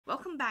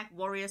Welcome back,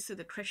 warriors, to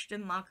the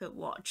Christian Market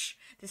Watch.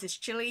 This is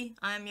Chillie,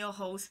 I am your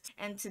host,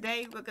 and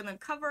today we're gonna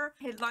cover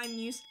headline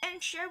news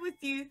and share with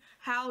you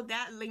how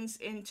that links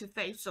into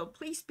faith. So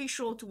please be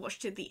sure to watch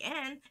to the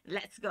end.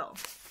 Let's go.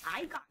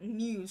 I got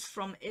news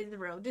from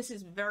Israel. This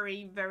is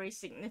very, very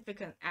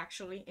significant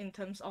actually in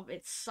terms of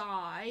its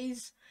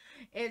size.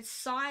 Its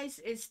size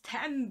is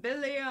 10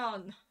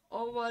 billion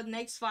over the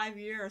next 5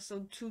 years,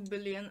 so 2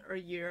 billion a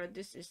year.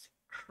 This is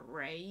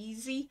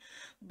crazy.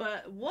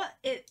 But what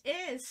it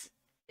is,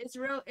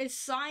 Israel is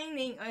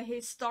signing a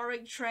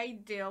historic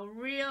trade deal,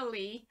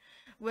 really,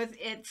 with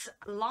its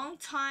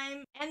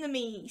longtime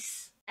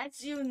enemies.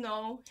 As you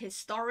know,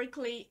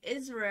 historically,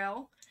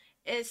 Israel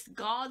is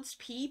God's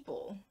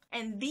people,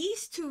 and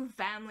these two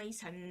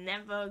families have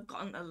never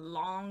gotten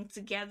along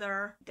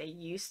together. They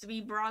used to be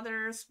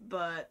brothers,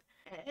 but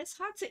it's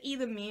hard to eat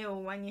a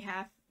meal when you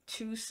have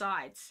two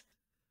sides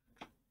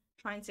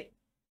trying to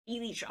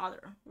eat each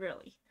other,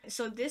 really.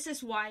 So this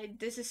is why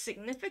this is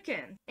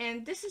significant,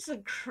 and this is a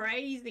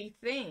crazy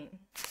thing.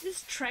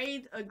 This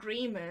trade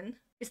agreement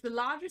is the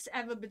largest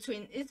ever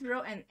between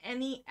Israel and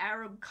any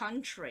Arab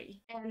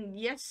country, and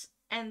yes,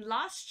 and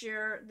last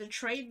year the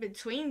trade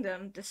between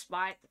them,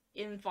 despite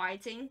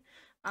infighting,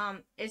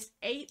 is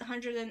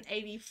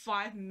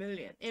 885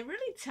 million. It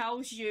really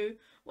tells you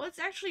what's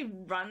actually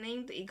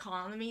running the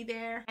economy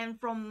there. And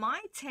from my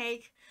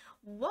take,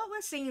 what we're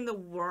seeing in the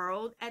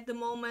world at the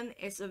moment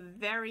is a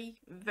very,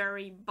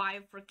 very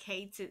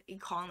bifurcated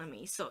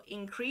economy. So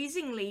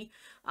increasingly,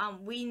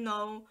 we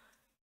know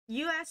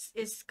US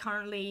is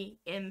currently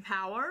in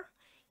power,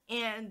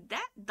 and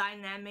that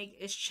dynamic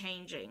is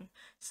changing.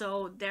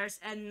 So there's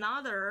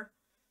another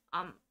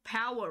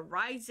power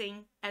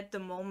rising at the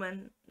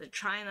moment, the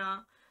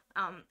China,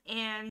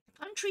 and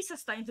countries are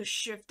starting to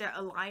shift their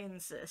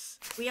alliances.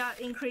 We are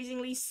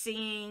increasingly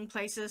seeing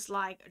places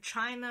like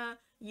China,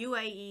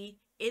 UAE,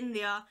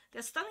 India,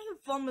 they're starting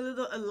to form a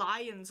little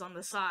alliance on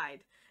the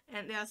side,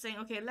 and they are saying,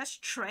 okay, let's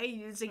trade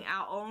using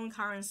our own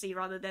currency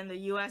rather than the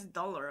US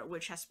dollar,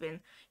 which has been,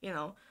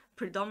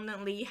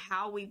 predominantly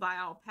how we buy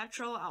our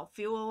petrol, our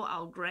fuel,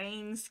 our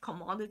grains,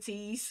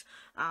 commodities.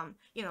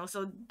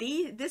 So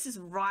this is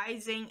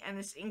rising, and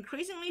it's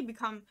increasingly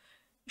become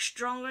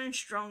stronger and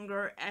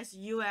stronger as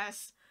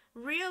US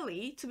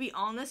really, to be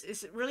honest,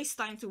 is really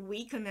starting to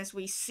weaken, as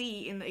we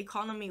see in the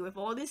economy with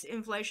all this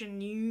inflation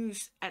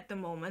news at the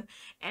moment,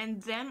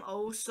 and them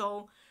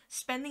also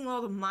spending a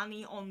lot of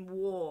money on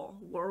war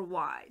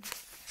worldwide.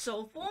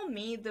 So for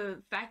me,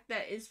 the fact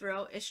that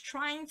Israel is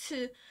trying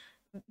to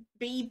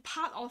be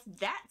part of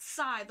that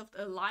side of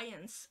the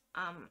alliance,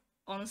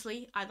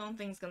 honestly, I don't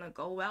think it's gonna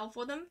go well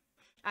for them.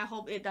 I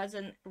hope it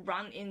doesn't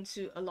run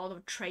into a lot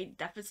of trade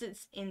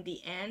deficits in the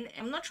end.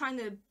 I'm not trying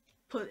to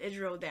put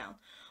Israel down,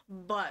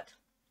 but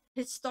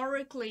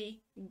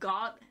historically,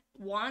 God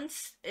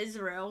wants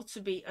Israel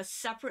to be a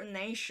separate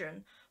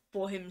nation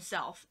for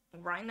himself.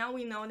 Right now,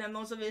 we know that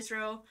most of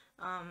Israel,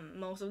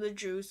 most of the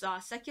Jews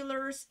are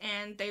seculars,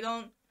 and they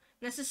don't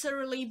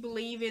necessarily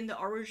believe in the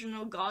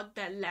original God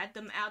that led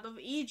them out of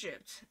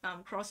Egypt,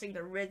 crossing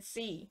the Red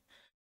Sea,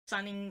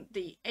 signing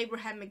the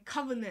Abrahamic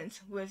covenant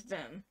with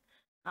them.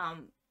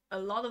 A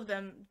lot of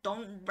them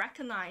don't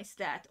recognize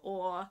that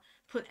or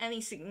put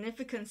any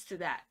significance to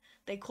that.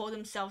 They call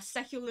themselves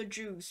secular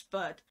Jews,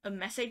 but a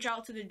message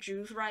out to the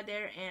Jews right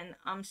there, and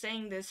I'm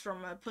saying this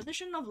from a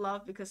position of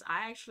love because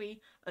I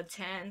actually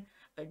attend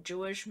a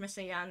Jewish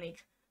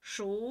Messianic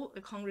shul,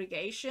 a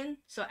congregation.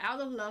 So out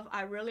of love,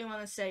 I really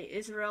want to say,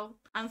 Israel,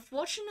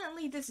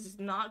 unfortunately, this is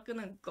not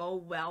gonna go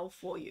well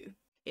for you.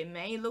 It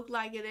may look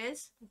like it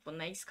is for the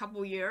next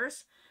couple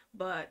years,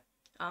 but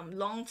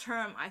long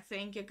term, I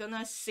think you're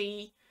gonna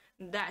see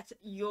that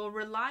your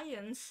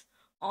reliance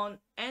on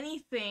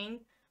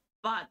anything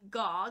but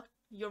God,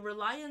 your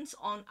reliance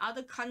on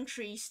other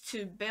countries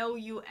to bail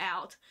you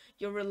out,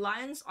 your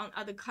reliance on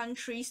other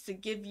countries to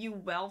give you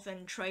wealth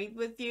and trade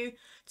with you,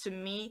 to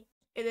me,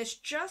 it is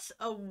just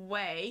a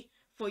way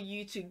for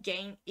you to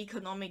gain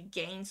economic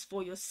gains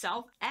for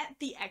yourself at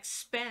the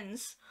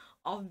expense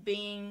of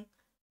being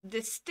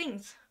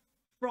distinct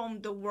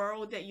from the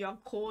world that you are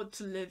called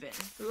to live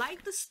in.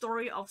 Like the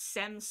story of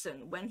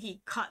Samson, when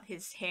he cut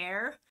his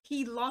hair,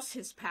 he lost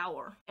his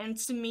power. And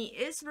to me,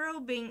 Israel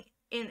being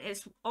in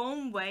its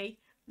own way,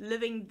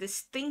 living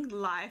distinct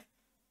life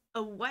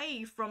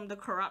away from the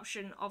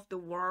corruption of the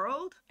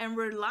world and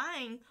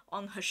relying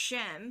on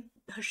Hashem.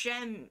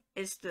 Hashem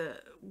is the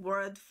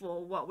word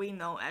for what we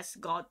know as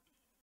God,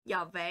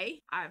 Yahweh.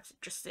 I've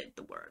just said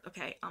the word,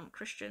 okay? I'm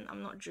Christian,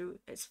 I'm not Jew,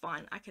 it's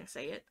fine, I can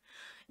say it.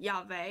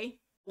 Yahweh,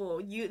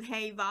 or Yud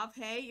Hey Vav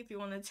Hey, if you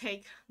want to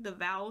take the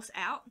vowels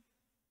out.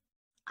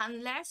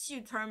 Unless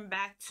you turn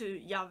back to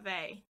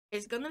Yahweh,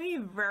 it's gonna be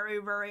very,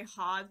 very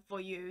hard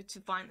for you to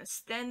find a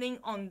standing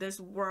on this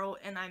world,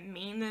 and I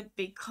mean it,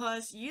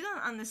 because you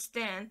don't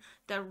understand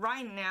that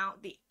right now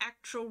the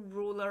actual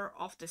ruler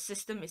of the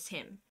system is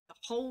him. The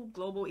whole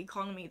global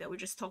economy that we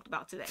just talked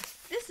about today.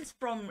 This is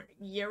from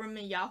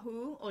Jeremiah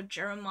or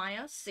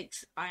Jeremiah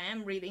 6. I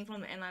am reading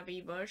from the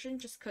NIV version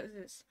just because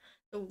it's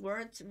The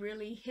words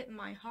really hit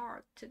my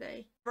heart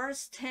today.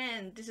 Verse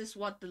 10, this is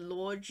what the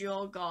Lord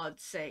your God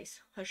says.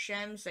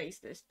 Hashem says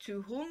this,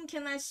 to whom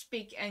can I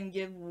speak and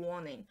give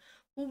warning?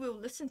 Who will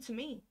listen to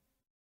me?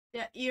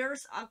 Their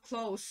ears are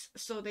closed,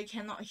 so they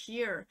cannot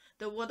hear.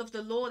 The word of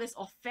the Lord is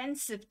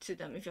offensive to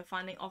them. If you're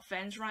finding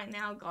offense right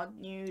now, God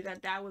knew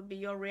that that would be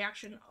your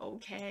reaction.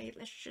 Okay,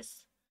 let's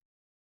just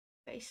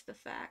face the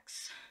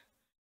facts.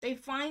 They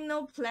find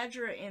no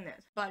pleasure in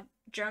it. But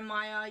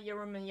Jeremiah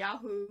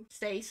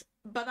says,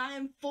 but I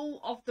am full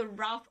of the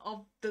wrath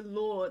of the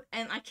Lord,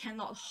 and I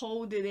cannot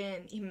hold it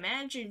in.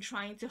 Imagine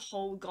trying to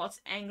hold God's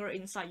anger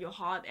inside your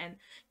heart, and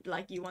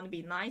like you want to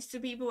be nice to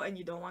people and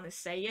you don't want to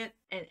say it,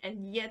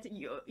 and yet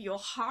your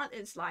heart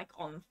is like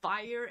on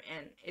fire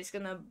and it's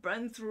gonna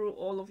burn through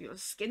all of your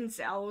skin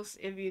cells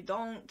if you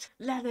don't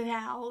let it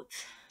out.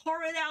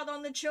 Pour it out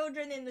on the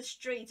children in the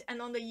streets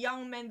and on the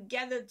young men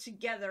gathered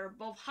together.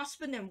 Both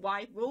husband and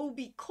wife will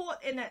be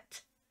caught in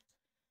it.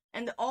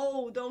 And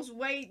oh, those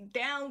weighed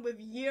down with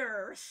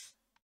years,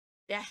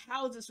 their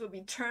houses will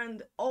be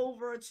turned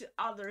over to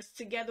others,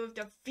 together with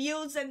their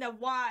fields and their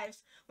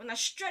wives, when I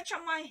stretch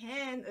out my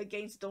hand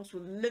against those who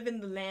live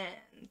in the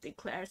land,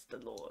 declares the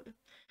Lord.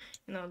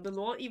 You know, the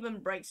Lord even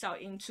breaks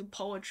out into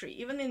poetry.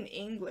 Even in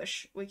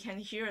English, we can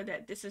hear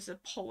that this is a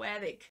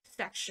poetic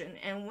section.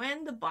 And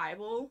when the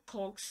Bible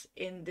talks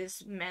in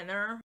this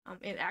manner,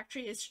 it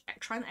actually is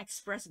trying to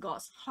express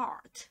God's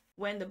heart.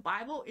 When the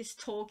Bible is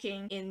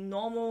talking in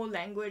normal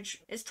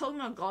language, it's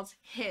talking about God's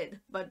head.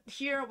 But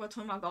here, we're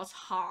talking about God's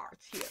heart.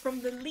 Here.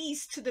 From the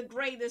least to the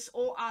greatest,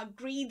 all are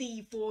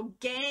greedy for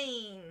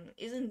gain.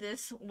 Isn't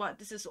this what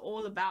this is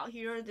all about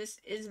here? This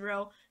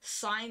Israel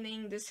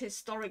signing this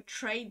historic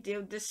trade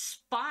deal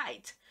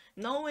despite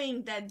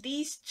knowing that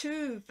these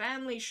two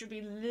families should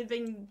be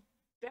living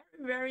very,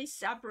 very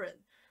separate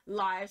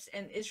lives,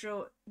 and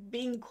Israel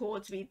being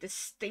called to be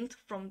distinct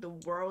from the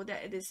world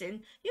that it is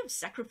in. You have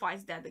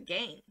sacrificed that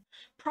again.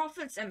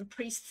 Prophets and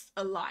priests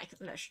alike,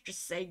 let's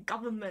just say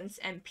governments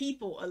and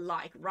people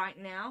alike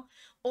right now,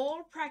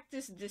 all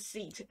practice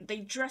deceit. They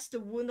dress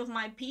the wound of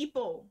my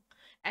people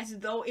as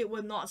though it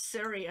were not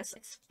serious.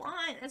 It's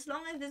fine as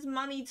long as there's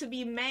money to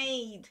be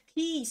made.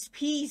 Peace,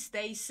 peace,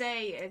 they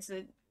say. It's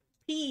a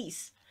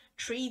peace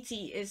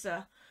treaty, is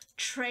a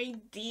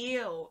trade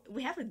deal.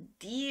 We have a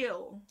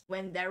deal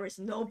when there is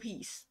no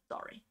peace.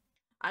 Sorry.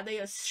 Are they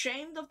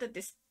ashamed of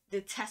the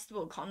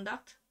detestable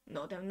conduct?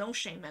 No, they have no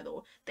shame at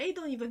all. They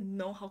don't even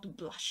know how to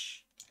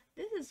blush.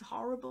 This is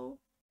horrible.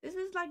 This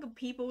is like a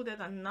people that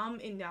are numb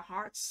in their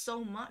hearts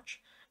so much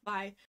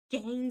by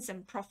gains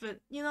and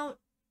profit. You know,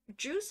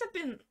 Jews have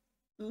been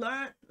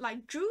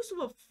Jews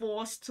were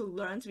forced to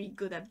learn to be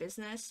good at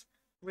business.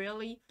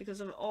 Really,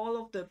 because of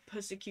all of the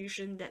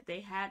persecution that they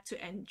had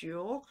to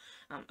endure.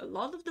 A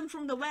lot of them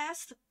from the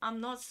West.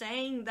 I'm not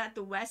saying that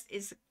the West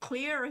is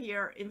clear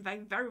here, in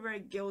fact very, very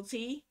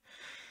guilty,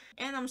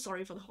 and I'm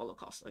sorry for the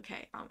Holocaust.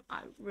 Okay,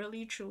 I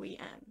really truly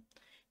am.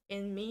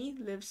 In me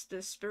lives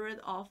the spirit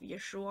of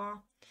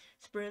Yeshua,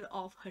 spirit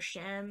of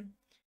Hashem,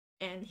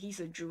 and he's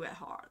a Jew at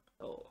heart.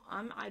 So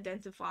I'm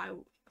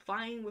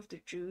identifying with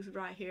the Jews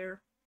right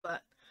here,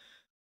 but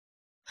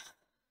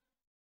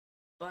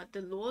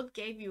the Lord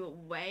gave you a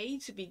way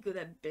to be good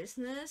at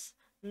business,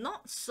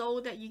 not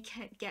so that you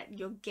can get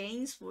your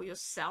gains for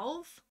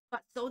yourself,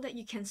 but so that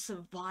you can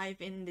survive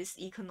in this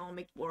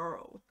economic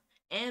world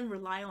and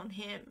rely on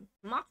Him.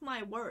 Mark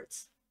my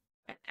words,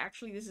 and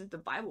actually this is the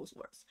Bible's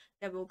words,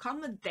 there will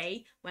come a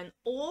day when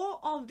all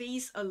of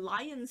these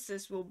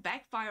alliances will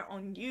backfire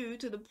on you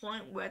to the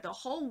point where the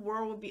whole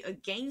world will be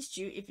against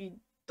you if you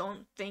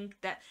don't think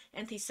that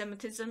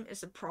anti-Semitism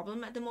is a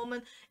problem at the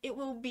moment. It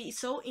will be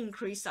so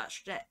increased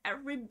such that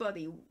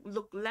everybody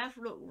look left,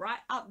 look right,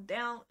 up,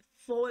 down,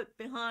 forward,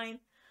 behind.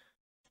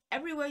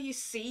 Everywhere you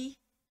see,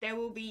 there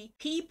will be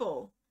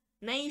people,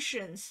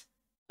 nations,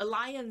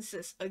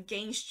 alliances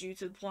against you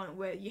to the point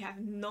where you have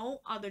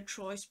no other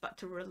choice but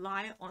to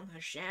rely on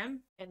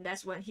Hashem, and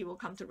that's when He will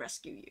come to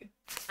rescue you.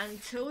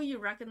 Until you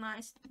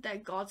recognize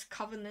that God's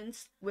covenant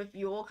with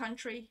your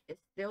country is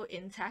still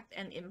intact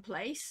and in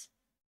place,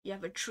 you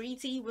have a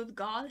treaty with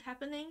God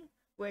happening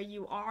where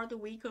you are the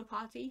weaker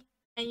party,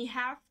 and you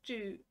have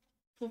to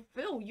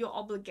fulfill your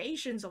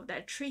obligations of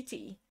that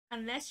treaty.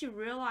 Unless you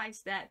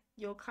realize that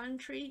your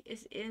country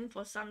is in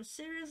for some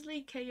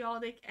seriously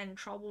chaotic and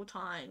troubled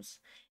times,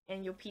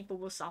 and your people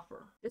will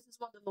suffer. This is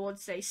what the Lord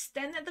says: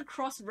 stand at the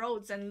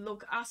crossroads and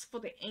look, ask for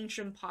the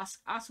ancient path,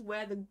 ask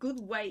where the good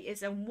way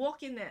is and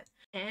walk in it,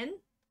 and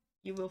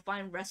you will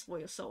find rest for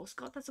your souls.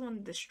 God doesn't want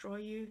to destroy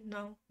you.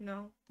 No,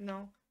 no,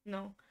 no,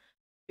 no.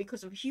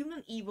 Because of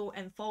human evil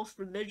and false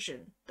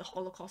religion, the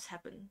Holocaust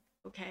happened,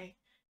 okay?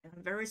 And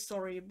I'm very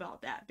sorry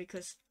about that,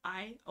 because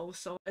I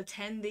also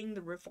attending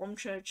the Reformed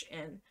Church,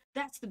 and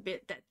That's the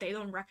bit that they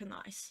don't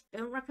recognize. They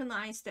don't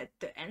recognize that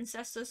the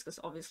ancestors, because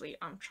obviously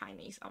I'm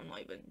Chinese, I'm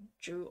not even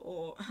Jew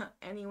or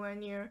anywhere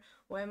near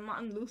where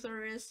Martin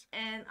Luther is.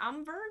 And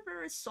I'm very,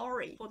 very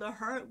sorry for the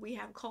hurt we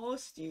have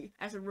caused you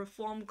as a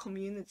reformed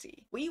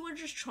community. We were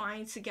just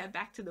trying to get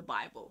back to the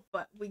Bible,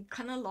 but we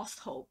kind of lost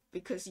hope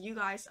because you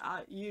guys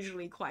are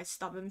usually quite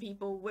stubborn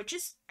people, which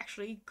is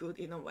actually good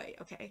in a way,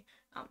 okay?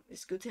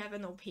 It's good to have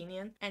an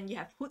opinion, and you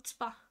have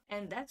chutzpah,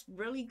 and that's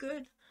really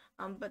good.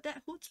 But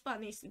that chutzpah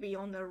needs to be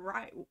on the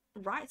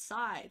right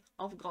side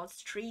of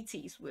God's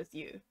treaties with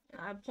you.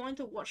 And I point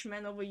to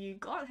watchmen over you.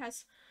 God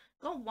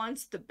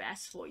wants the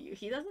best for you.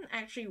 He doesn't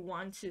actually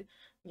want to,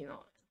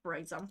 for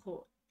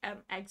example,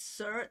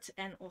 exert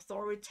an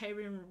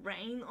authoritarian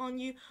reign on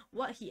you.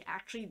 What he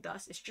actually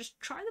does is just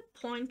try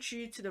to point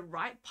you to the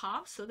right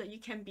path so that you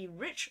can be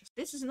rich.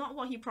 This is not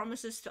what he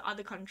promises to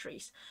other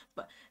countries.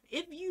 But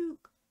if you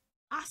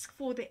ask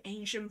for the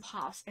ancient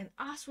paths and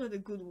ask where the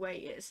good way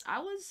is, I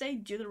would say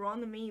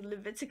Deuteronomy,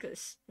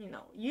 Leviticus, you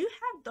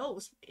have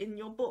those in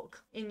your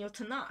book, in your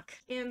Tanakh,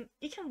 and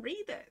you can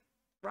read it,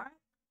 right?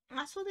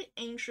 Ask for the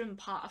ancient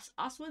paths,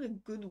 ask where the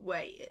good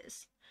way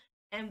is,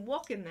 and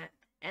walk in it.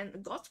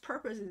 And God's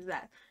purpose is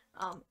that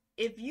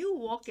if you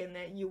walk in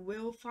it, you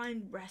will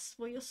find rest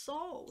for your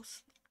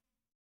souls.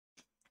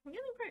 I'm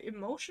getting very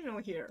emotional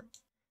here.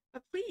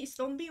 But please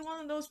don't be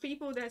one of those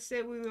people that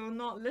say we will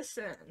not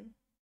listen.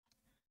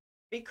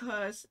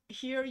 Because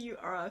here you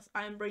are,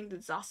 I am bringing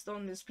disaster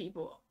on these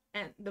people,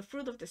 and the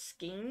fruit of the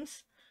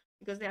schemes,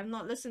 because they have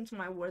not listened to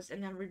my words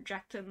and have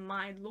rejected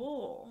my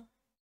law.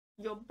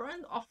 Your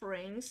burnt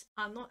offerings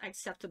are not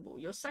acceptable.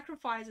 Your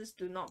sacrifices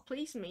do not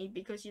please me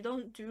because you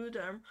don't do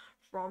them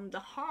from the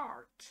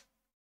heart.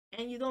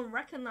 And you don't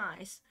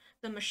recognize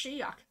the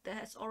Mashiach that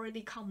has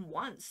already come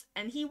once,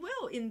 and he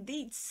will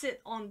indeed sit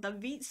on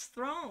David's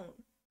throne.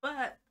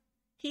 But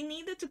he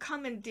needed to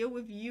come and deal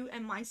with you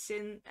and my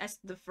sin as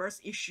the first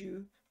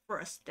issue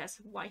first. That's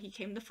why he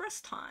came the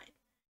first time.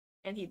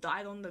 And he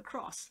died on the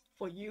cross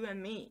for you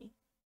and me.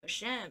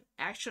 Hashem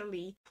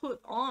actually put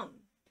on,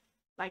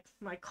 like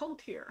my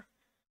coat here,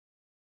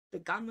 the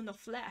garment of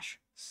flesh,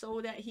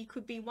 so that he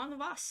could be one of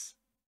us,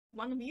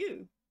 one of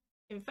you.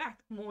 In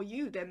fact, more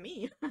you than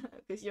me,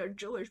 because you're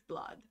Jewish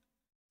blood.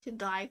 To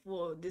die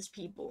for these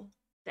people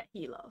that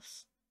he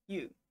loves.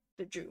 You,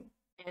 the Jew.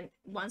 And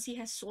once he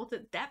has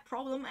sorted that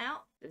problem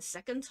out, the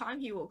second time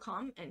he will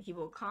come, and he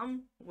will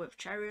come with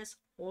chariots,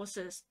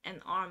 horses,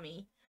 and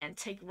army, and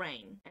take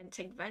reign, and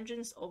take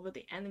vengeance over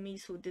the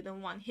enemies who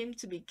didn't want him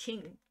to be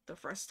king the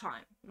first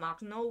time.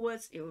 Mark no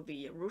words, it will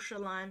be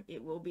Jerusalem,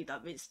 it will be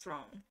David's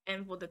throne.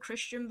 And for the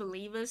Christian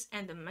believers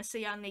and the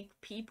Messianic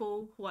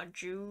people who are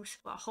Jews,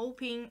 who are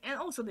hoping, and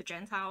also the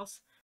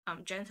Gentiles,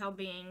 Gentile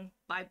being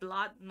by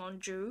blood,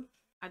 non-Jew,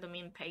 I don't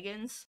mean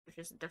pagans, which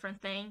is a different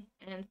thing.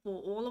 And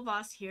for all of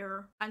us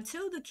here,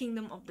 until the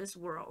kingdom of this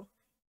world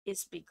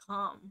is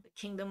become the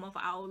kingdom of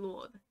our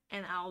Lord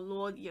and our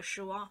Lord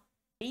Yeshua,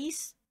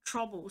 these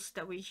troubles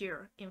that we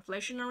hear,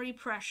 inflationary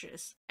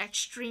pressures,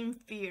 extreme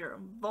fear,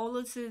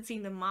 volatility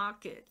in the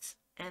markets,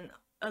 and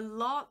a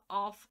lot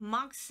of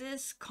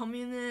Marxist,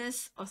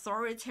 communist,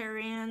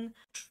 authoritarian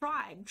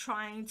tribe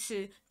trying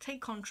to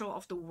take control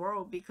of the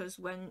world, because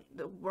when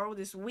the world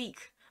is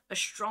weak, a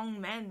strong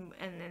man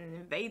and an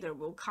invader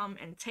will come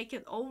and take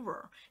it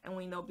over. And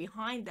we know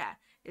behind that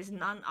is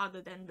none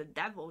other than the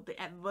devil, the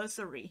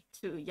adversary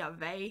to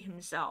Yahweh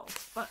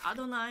himself. But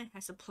Adonai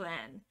has a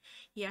plan.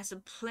 He has a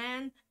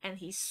plan, and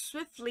he's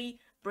swiftly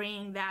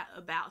bringing that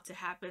about to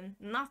happen.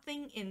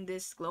 Nothing in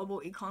this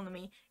global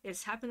economy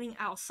is happening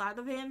outside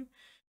of him.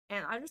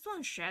 And I just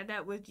want to share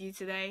that with you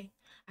today.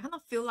 I kind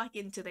of feel like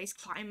in today's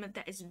climate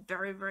that is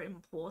very, very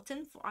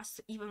important for us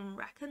to even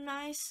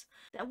recognize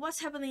that what's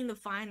happening in the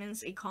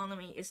finance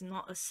economy is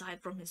not aside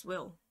from his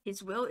will.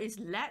 His will is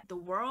let the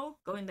world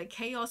go in the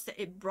chaos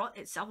that it brought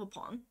itself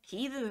upon.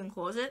 He didn't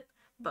cause it,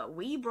 but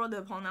we brought it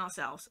upon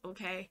ourselves,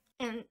 okay?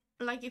 And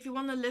like, if you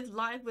want to live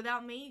life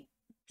without me,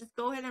 just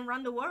go ahead and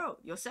run the world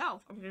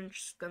yourself. I'm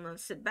just gonna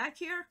sit back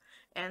here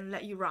and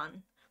let you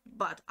run.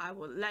 But I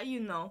will let you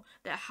know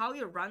that how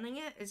you're running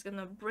it is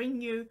gonna bring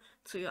you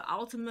to your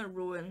ultimate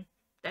ruin.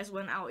 That's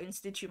when I'll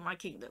institute my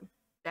kingdom.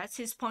 That's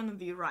his point of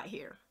view right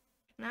here.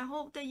 And I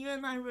hope that you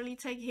and I really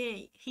take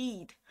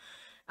heed.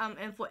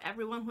 And for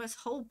everyone who has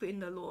hope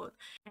in the Lord,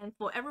 and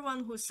for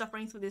everyone who's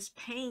suffering through this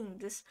pain,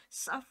 this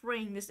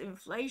suffering, this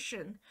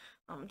inflation,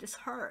 this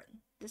hurt,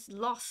 this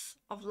loss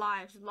of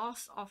lives,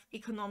 loss of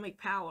economic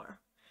power,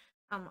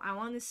 I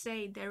want to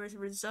say there is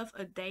reserved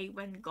a day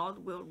when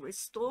God will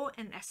restore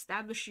and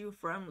establish you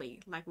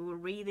firmly, like we were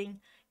reading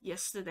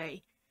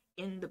yesterday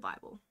in the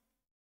Bible.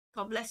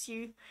 God bless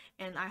you,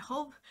 and I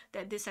hope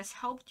that this has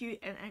helped you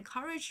and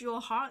encouraged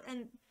your heart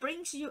and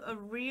brings you a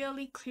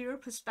really clear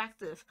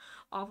perspective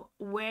of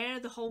where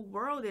the whole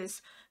world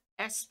is,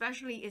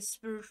 especially its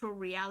spiritual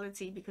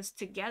reality, because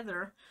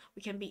together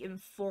we can be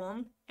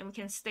informed and we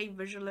can stay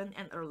vigilant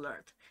and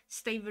alert.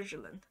 Stay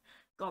vigilant.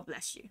 God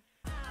bless you.